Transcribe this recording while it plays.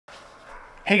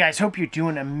Hey guys, hope you're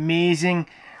doing amazing.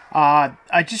 I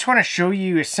just want to show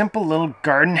you a simple little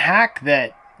garden hack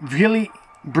that really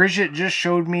Bridget just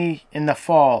showed me in the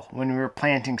fall when we were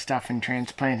planting stuff and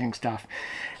transplanting stuff.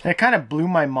 And it kind of blew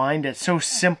my mind. It's so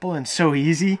simple and so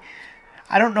easy.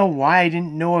 I don't know why I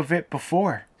didn't know of it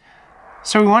before.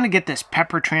 So we want to get this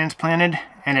pepper transplanted,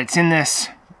 and it's in this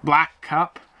black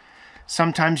cup.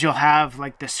 Sometimes you'll have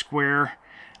like the square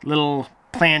little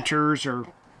planters or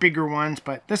bigger ones,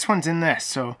 but this one's in this.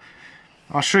 So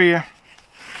I'll show you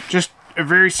just a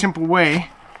very simple way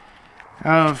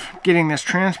of getting this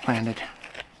transplanted.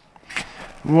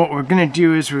 What we're gonna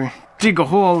do is we dig a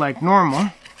hole like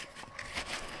normal,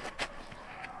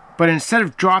 but instead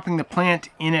of dropping the plant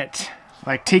in it,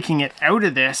 like taking it out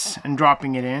of this and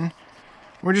dropping it in,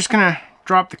 we're just gonna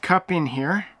drop the cup in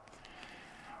here.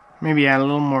 Maybe add a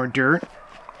little more dirt.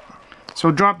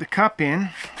 So drop the cup in,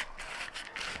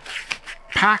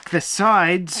 pack the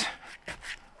sides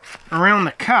around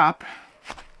the cup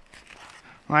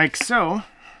like so.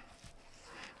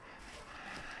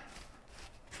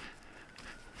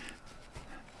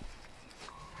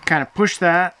 Kind of push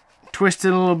that, twist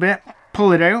it a little bit,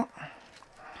 pull it out.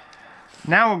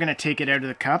 Now we're going to take it out of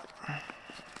the cup.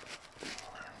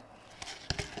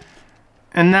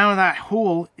 And now that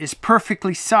hole is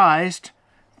perfectly sized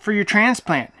for your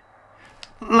transplant.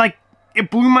 Like, it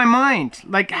blew my mind.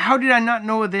 Like, how did I not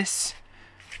know this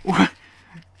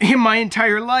in my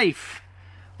entire life?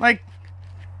 Like,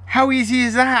 how easy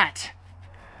is that?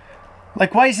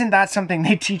 Like, why isn't that something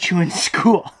they teach you in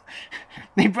school?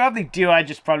 They probably do, I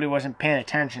just probably wasn't paying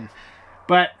attention.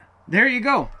 But there you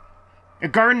go. A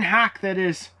garden hack that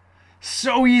is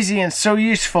so easy and so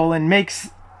useful and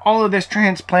makes all of this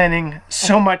transplanting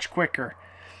so much quicker.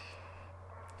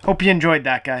 Hope you enjoyed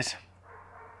that, guys.